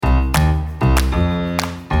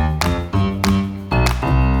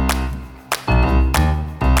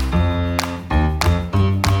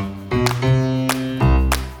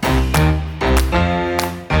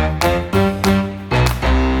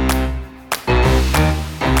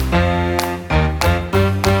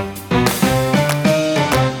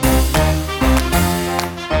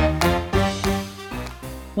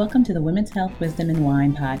Welcome to the Women's Health Wisdom and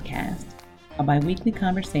Wine podcast, a bi-weekly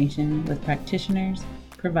conversation with practitioners,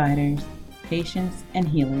 providers, patients, and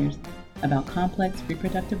healers about complex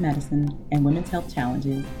reproductive medicine and women's health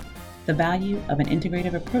challenges, the value of an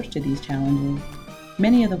integrative approach to these challenges,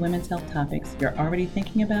 many of the women's health topics you're already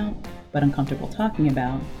thinking about but uncomfortable talking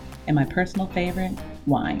about, and my personal favorite,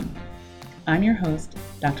 wine. I'm your host,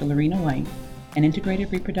 Dr. Lorena White, an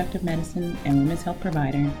integrative reproductive medicine and women's health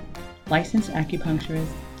provider, licensed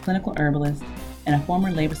acupuncturist, clinical herbalist, and a former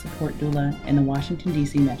labor support doula in the Washington,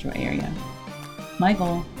 D.C. metro area. My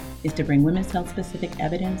goal is to bring women's health-specific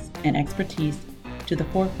evidence and expertise to the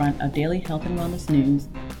forefront of daily health and wellness news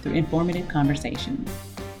through informative conversations.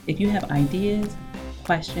 If you have ideas,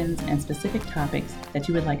 questions, and specific topics that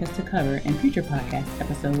you would like us to cover in future podcast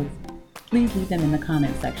episodes, please leave them in the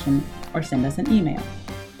comments section or send us an email.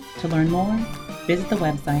 To learn more, visit the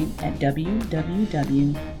website at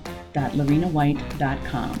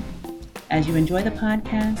www.lorenawhite.com. As you enjoy the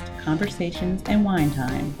podcast, conversations, and wine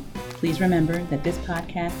time, please remember that this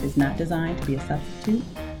podcast is not designed to be a substitute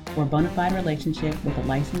for a bona fide relationship with a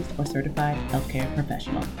licensed or certified healthcare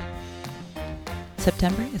professional.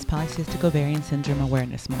 September is Polycystic Ovarian Syndrome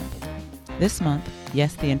Awareness Month. This month,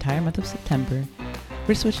 yes, the entire month of September,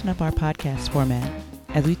 we're switching up our podcast format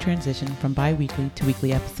as we transition from bi-weekly to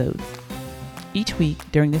weekly episodes. Each week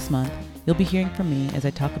during this month, you'll be hearing from me as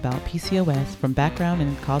I talk about PCOS from background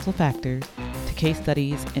and causal factors to case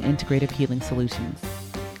studies and integrative healing solutions.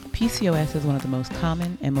 PCOS is one of the most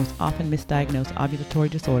common and most often misdiagnosed ovulatory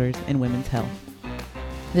disorders in women's health.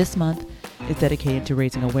 This month is dedicated to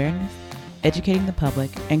raising awareness, educating the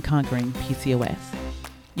public, and conquering PCOS.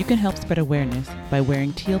 You can help spread awareness by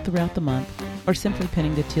wearing teal throughout the month or simply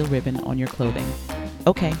pinning the teal ribbon on your clothing.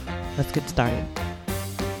 Okay, let's get started.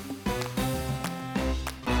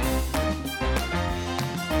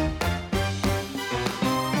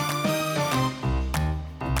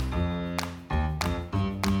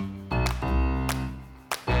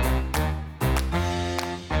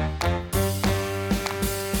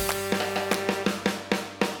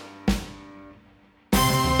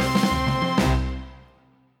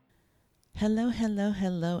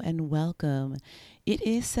 Hello, and welcome. It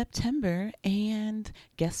is September, and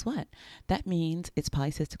guess what? That means it's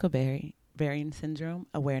Polycystic Ovarian Syndrome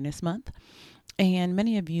Awareness Month, and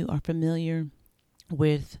many of you are familiar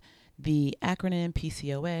with the acronym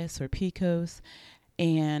PCOS or PCOS,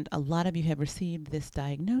 and a lot of you have received this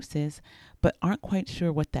diagnosis, but aren't quite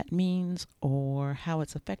sure what that means or how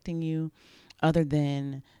it's affecting you, other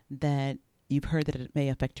than that you've heard that it may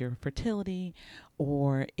affect your fertility,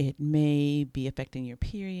 or it may be affecting your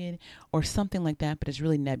period, or something like that, but it's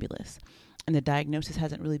really nebulous. And the diagnosis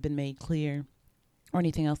hasn't really been made clear or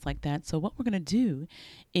anything else like that. So what we're going to do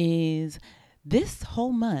is this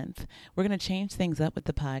whole month, we're going to change things up with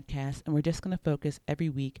the podcast, and we're just going to focus every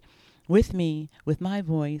week with me, with my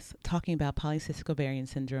voice, talking about polycystic ovarian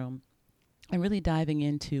syndrome and really diving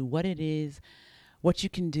into what it is, what you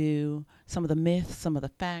can do, some of the myths, some of the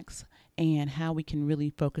facts, and how we can really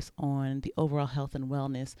focus on the overall health and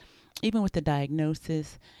wellness, even with the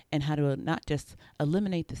diagnosis, and how to not just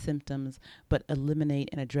eliminate the symptoms, but eliminate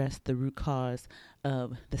and address the root cause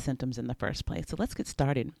of the symptoms in the first place. So let's get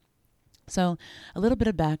started. So a little bit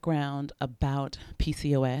of background about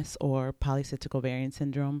PCOS or polycystic ovarian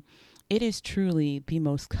syndrome. It is truly the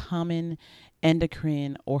most common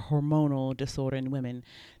endocrine or hormonal disorder in women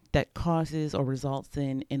that causes or results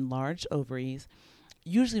in enlarged ovaries,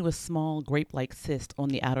 usually with small grape-like cysts on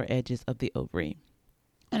the outer edges of the ovary.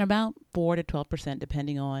 And about 4 to 12%,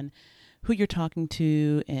 depending on who you're talking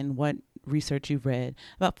to and what research you've read,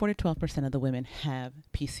 about 4 to 12% of the women have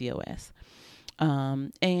PCOS.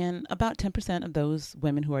 And about 10% of those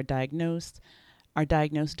women who are diagnosed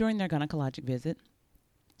during their gynecologic visit.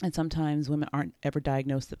 And sometimes women aren't ever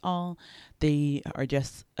diagnosed at all. They are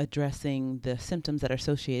just addressing the symptoms that are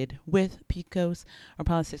associated with PCOS or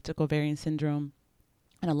polycystic ovarian syndrome.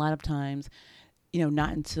 And a lot of times,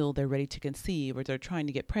 not until they're ready to conceive or they're trying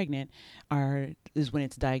to get pregnant is when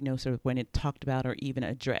it's diagnosed or when it's talked about or even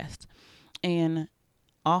addressed. And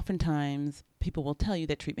oftentimes, people will tell you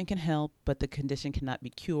that treatment can help, but the condition cannot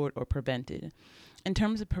be cured or prevented. In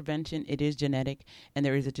terms of prevention, it is genetic, and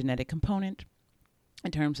there is a genetic component.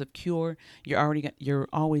 In terms of cure,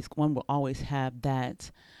 one will always have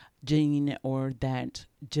that gene or that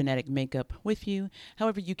genetic makeup with you.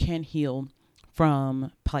 However, you can heal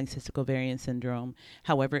from polycystic ovarian syndrome.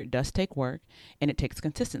 However, it does take work and it takes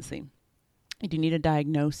consistency. You do need a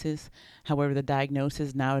diagnosis. However, the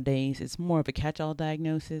diagnosis nowadays is more of a catch-all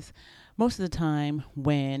diagnosis. Most of the time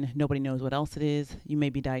when nobody knows what else it is, you may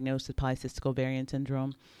be diagnosed with polycystic ovarian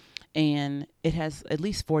syndrome. And it has at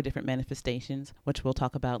least 4 different manifestations, which we'll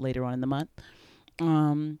talk about later on in the month.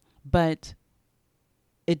 But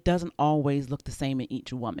it doesn't always look the same in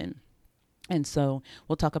each woman. And so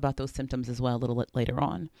we'll talk about those symptoms as well a little bit later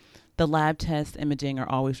on. The lab test imaging are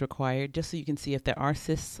always required just so you can see if there are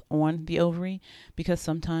cysts on the ovary, because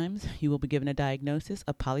sometimes you will be given a diagnosis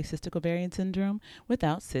of polycystic ovarian syndrome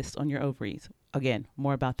without cysts on your ovaries. Again,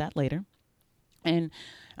 more about that later. And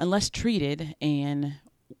unless treated and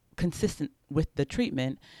consistent with the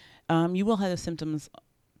treatment, you will have the symptoms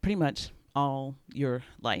pretty much all your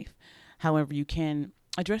life. However, you can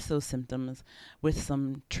address those symptoms with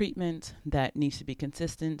some treatment that needs to be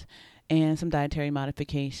consistent and some dietary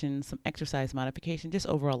modification, some exercise modification, just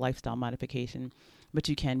overall lifestyle modification. But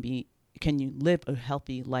can you live a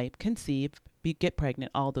healthy life, conceive, get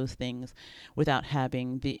pregnant, all those things without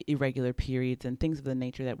having the irregular periods and things of the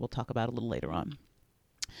nature that we'll talk about a little later on.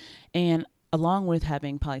 And along with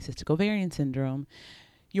having polycystic ovarian syndrome,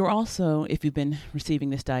 you're also, if you've been receiving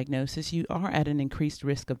this diagnosis, you are at an increased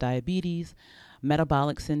risk of diabetes,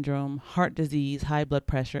 metabolic syndrome, heart disease, high blood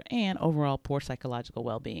pressure, and overall poor psychological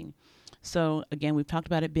well-being. So again, we've talked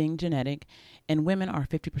about it being genetic, and women are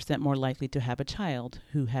 50% more likely to have a child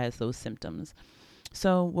who has those symptoms.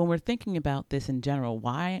 So when we're thinking about this in general,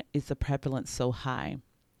 why is the prevalence so high?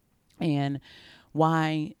 And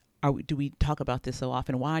why do we talk about this so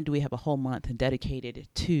often? Why do we have a whole month dedicated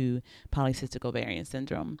to polycystic ovarian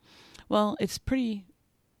syndrome? Well, it's pretty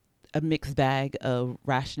a mixed bag of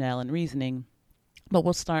rationale and reasoning, but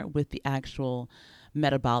we'll start with the actual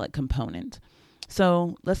metabolic component.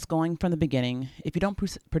 So let's going from the beginning. If you don't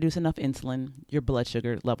produce enough insulin, your blood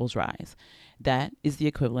sugar levels rise. That is the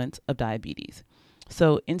equivalent of diabetes.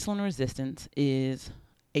 So insulin resistance is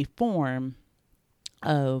a form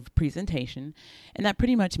of presentation, and that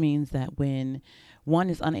pretty much means that when one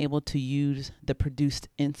is unable to use the produced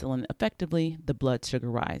insulin effectively, the blood sugar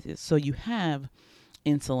rises. So you have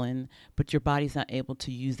insulin, but your body's not able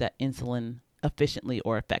to use that insulin efficiently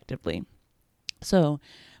or effectively. So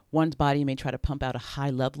one's body may try to pump out a high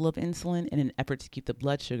level of insulin in an effort to keep the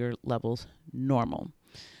blood sugar levels normal.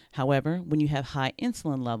 However, when you have high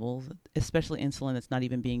insulin levels, especially insulin that's not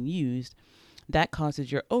even being used, that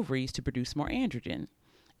causes your ovaries to produce more androgen.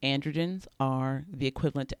 Androgens are the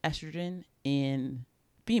equivalent to estrogen in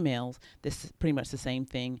females. This is pretty much the same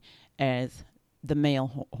thing as the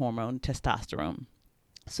male hormone, testosterone.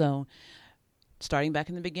 So starting back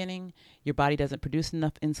in the beginning, your body doesn't produce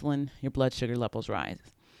enough insulin, your blood sugar levels rise.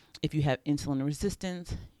 If you have insulin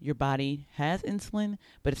resistance, your body has insulin,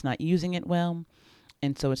 but it's not using it well.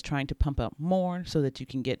 And so it's trying to pump out more so that you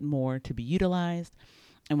can get more to be utilized.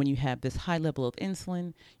 And when you have this high level of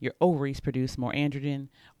insulin, your ovaries produce more androgen,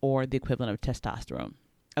 or the equivalent of testosterone.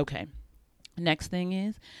 Okay. Next thing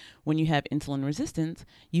is, when you have insulin resistance,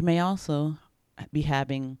 you may also be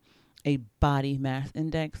having a body mass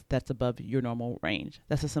index that's above your normal range.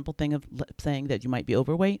 That's a simple thing of saying that you might be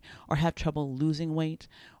overweight or have trouble losing weight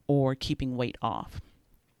or keeping weight off.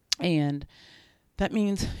 And that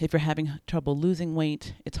means if you're having trouble losing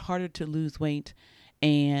weight, it's harder to lose weight.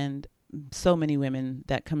 And so many women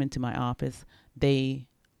that come into my office, they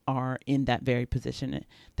are in that very position,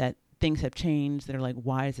 that things have changed. They're like,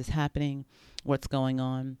 why is this happening? What's going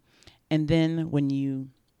on? And then when you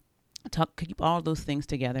keep all those things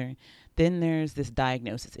together, then there's this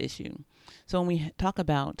diagnosis issue. So when we talk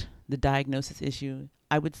about the diagnosis issue,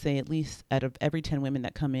 I would say at least out of every 10 women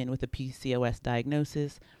that come in with a PCOS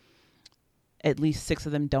diagnosis, at least 6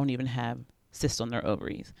 of them don't even have cysts on their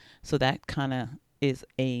ovaries. So that kind of is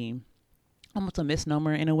almost a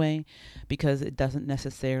misnomer in a way, because it doesn't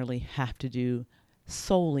necessarily have to do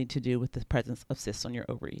solely to do with the presence of cysts on your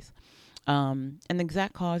ovaries. And the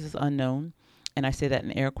exact cause is unknown. And I say that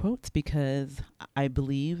in air quotes because I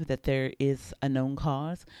believe that there is a known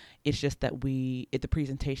cause. It's just that the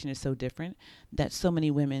presentation is so different that so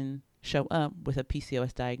many women show up with a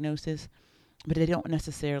PCOS diagnosis, but they don't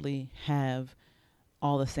necessarily have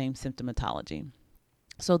all the same symptomatology.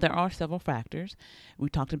 So there are several factors. We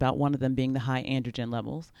talked about one of them being the high androgen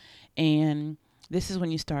levels. And this is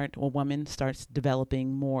when a woman starts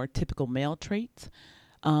developing more typical male traits,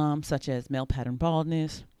 such as male pattern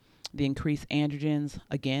baldness. The increased androgens,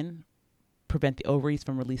 again, prevent the ovaries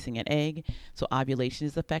from releasing an egg, so ovulation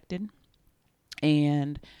is affected.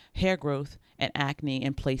 And hair growth and acne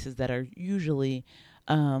in places that are usually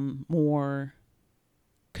more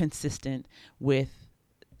consistent with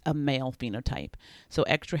a male phenotype. So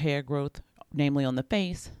extra hair growth, namely on the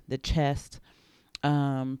face, the chest,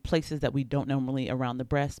 places that we don't normally, around the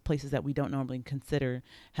breast, places that we don't normally consider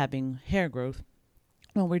having hair growth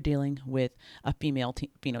when we're dealing with a female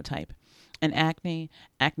phenotype. And acne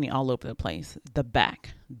all over the place, the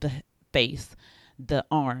back, the face, the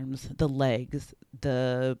arms, the legs,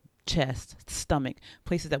 the chest, stomach,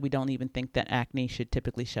 places that we don't even think that acne should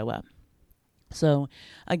typically show up. So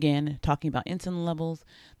again, talking about insulin levels,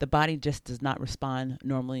 the body just does not respond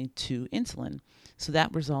normally to insulin. So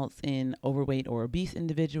that results in overweight or obese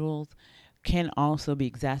individuals, can also be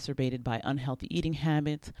exacerbated by unhealthy eating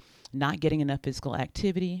habits, not getting enough physical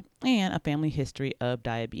activity, and a family history of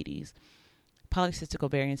diabetes. Polycystic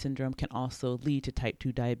ovarian syndrome can also lead to type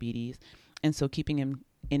 2 diabetes. And so keeping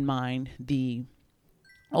in mind the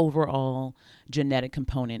overall genetic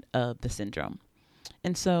component of the syndrome.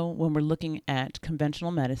 And so when we're looking at conventional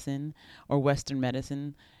medicine or Western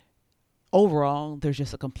medicine, overall, there's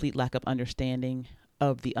just a complete lack of understanding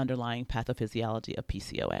of the underlying pathophysiology of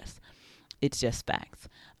PCOS. It's just facts.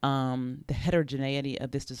 The heterogeneity of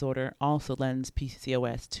this disorder also lends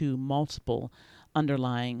PCOS to multiple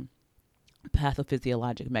underlying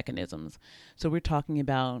pathophysiologic mechanisms. So we're talking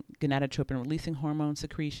about gonadotropin releasing hormone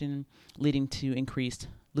secretion leading to increased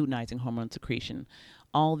luteinizing hormone secretion.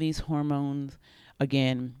 All these hormones,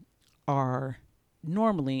 again, are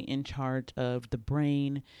normally in charge of the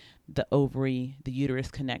brain, the ovary, the uterus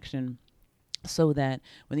connection, so that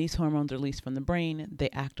when these hormones are released from the brain, they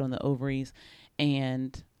act on the ovaries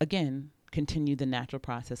and, again, continue the natural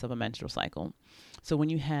process of a menstrual cycle. So when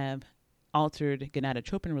you have altered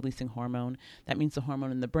gonadotropin releasing hormone, that means the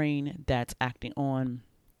hormone in the brain that's acting on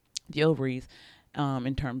the ovaries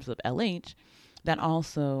in terms of LH, that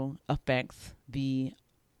also affects the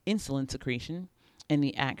insulin secretion and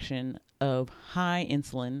the action of high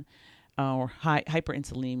insulin or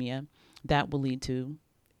hyperinsulinemia that will lead to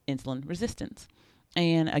insulin resistance.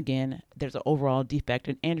 And again, there's an overall defect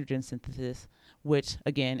in androgen synthesis, which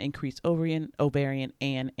again increased ovarian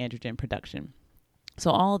and androgen production. So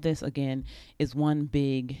all of this again is one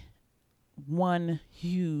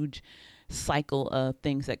huge cycle of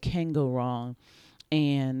things that can go wrong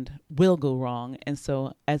and will go wrong. And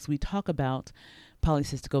so as we talk about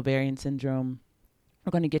polycystic ovarian syndrome,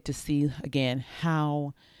 we're going to get to see again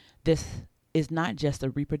how this is not just a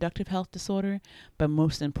reproductive health disorder, but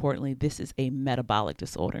most importantly, this is a metabolic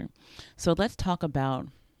disorder. So let's talk about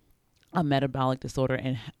a metabolic disorder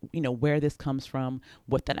and where this comes from,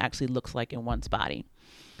 what that actually looks like in one's body.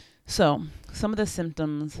 So some of the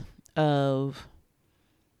symptoms of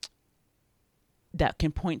that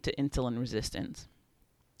can point to insulin resistance.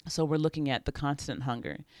 So we're looking at the constant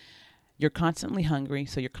hunger. You're constantly hungry,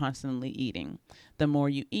 so you're constantly eating. The more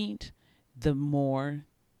you eat, the more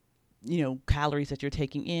calories that you're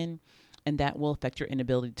taking in, and that will affect your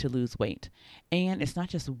inability to lose weight. And it's not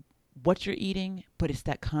just what you're eating, but it's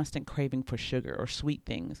that constant craving for sugar or sweet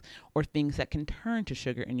things or things that can turn to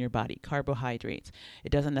sugar in your body, carbohydrates.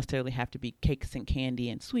 It doesn't necessarily have to be cakes and candy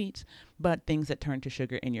and sweets, but things that turn to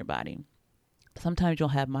sugar in your body. Sometimes you'll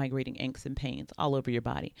have migrating aches and pains all over your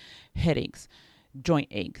body, headaches, joint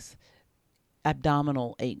aches,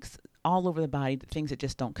 abdominal aches, all over the body, things that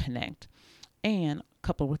just don't connect. And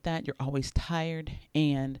coupled with that, you're always tired,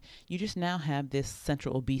 and you just now have this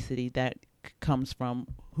central obesity that comes from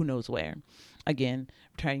who knows where. Again,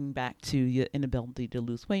 turning back to your inability to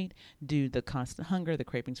lose weight due to the constant hunger, the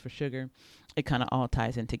cravings for sugar, it kind of all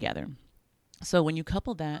ties in together. So when you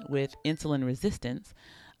couple that with insulin resistance,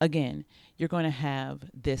 again, you're going to have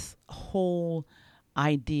this whole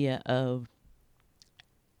idea of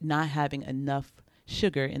not having enough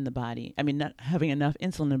sugar in the body. Not having enough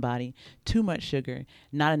insulin in the body, too much sugar,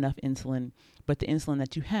 not enough insulin, but the insulin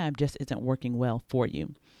that you have just isn't working well for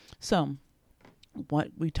you. So what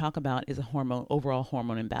we talk about is overall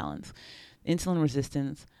hormone imbalance. Insulin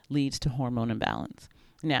resistance leads to hormone imbalance.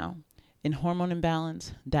 Now, in hormone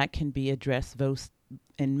imbalance, that can be addressed both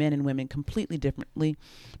in men and women completely differently,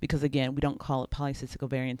 because again, we don't call it polycystic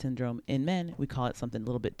ovarian syndrome in men. We call it something a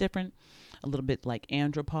little bit different, a little bit like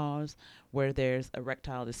andropause, where there's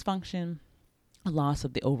erectile dysfunction, a loss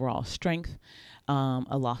of the overall strength,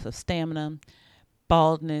 a loss of stamina,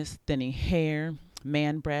 baldness, thinning hair,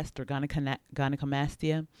 man breast or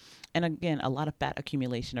gynecomastia, and again, a lot of fat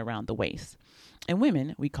accumulation around the waist. In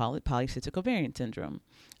women, we call it polycystic ovarian syndrome.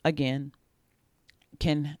 Again,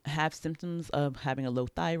 can have symptoms of having a low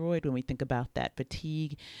thyroid when we think about that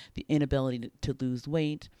fatigue, the inability to lose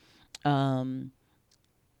weight, again,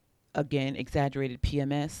 exaggerated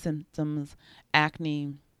PMS symptoms,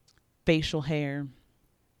 acne, facial hair,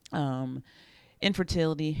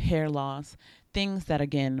 infertility, hair loss, things that,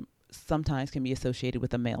 again, sometimes can be associated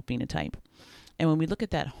with a male phenotype. And when we look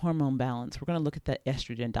at that hormone balance, we're going to look at that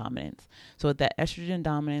estrogen dominance. So that estrogen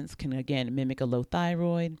dominance can, again, mimic a low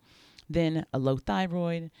thyroid. Then a low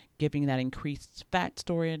thyroid, giving that increased fat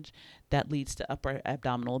storage that leads to upper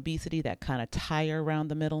abdominal obesity, that kind of tire around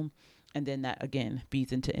the middle. And then that again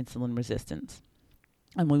feeds into insulin resistance.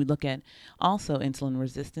 And when we look at also insulin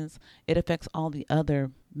resistance, it affects all the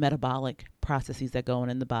other metabolic processes that go on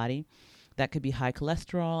in the body. That could be high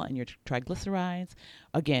cholesterol and your triglycerides,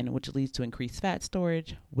 again, which leads to increased fat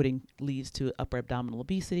storage, which leads to upper abdominal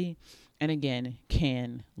obesity, and again,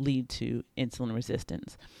 can lead to insulin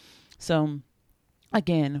resistance. So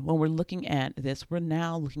again, when we're looking at this, we're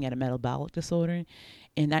now looking at a metabolic disorder,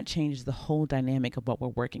 and that changes the whole dynamic of what we're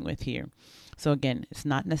working with here. So again, it's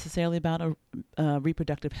not necessarily about a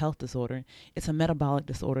reproductive health disorder. It's a metabolic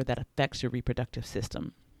disorder that affects your reproductive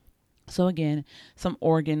system. So again, some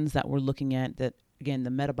organs that we're looking at, that again, the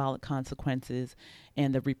metabolic consequences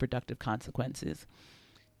and the reproductive consequences.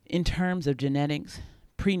 In terms of genetics,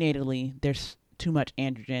 prenatally, there's too much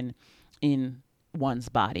androgen in one's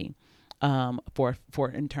body. For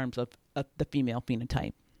in terms of the female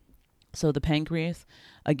phenotype. So the pancreas,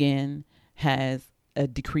 again, has a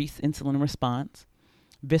decreased insulin response.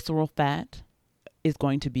 Visceral fat is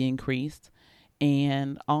going to be increased.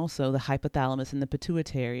 And also the hypothalamus and the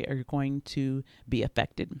pituitary are going to be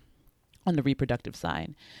affected on the reproductive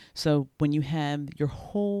side. So when you have your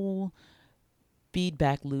whole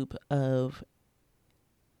feedback loop of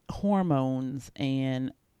hormones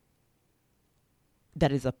and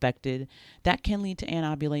that is affected, that can lead to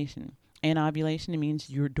anovulation. Anovulation means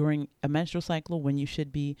you're during a menstrual cycle when you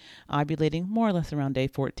should be ovulating more or less around day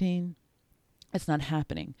 14. It's not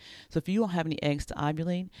happening. So if you don't have any eggs to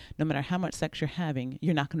ovulate, no matter how much sex you're having,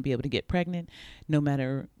 you're not going to be able to get pregnant. No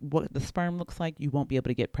matter what the sperm looks like, you won't be able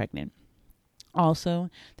to get pregnant. Also,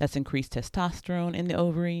 that's increased testosterone in the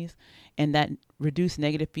ovaries, and that reduced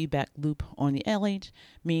negative feedback loop on the LH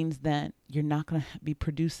means that you're not going to be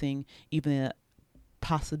producing even a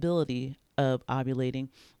possibility of ovulating.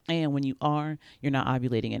 And when you are, you're not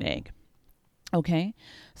ovulating an egg. Okay,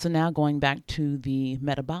 so now going back to the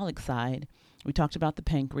metabolic side, we talked about the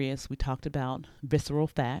pancreas, we talked about visceral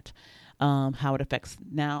fat, how it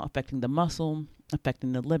affecting the muscle,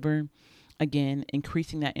 affecting the liver, again,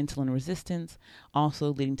 increasing that insulin resistance,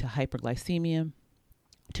 also leading to hyperglycemia,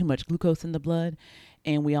 too much glucose in the blood.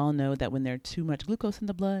 And we all know that when there's too much glucose in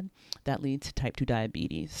the blood, that leads to type 2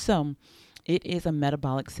 diabetes. So it is a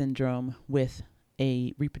metabolic syndrome with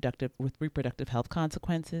reproductive health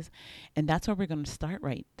consequences. And that's where we're going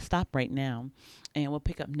to stop right now. And we'll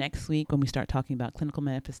pick up next week when we start talking about clinical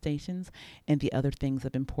manifestations and the other things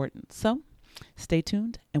of importance. So stay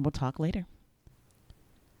tuned and we'll talk later.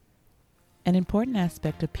 An important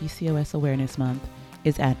aspect of PCOS Awareness Month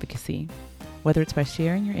is advocacy. Whether it's by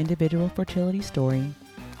sharing your individual fertility story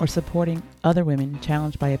or supporting other women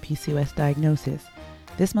challenged by a PCOS diagnosis,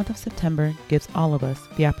 this month of September gives all of us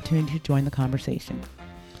the opportunity to join the conversation.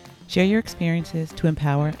 Share your experiences to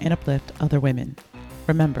empower and uplift other women.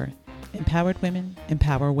 Remember, empowered women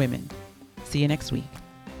empower women. See you next week.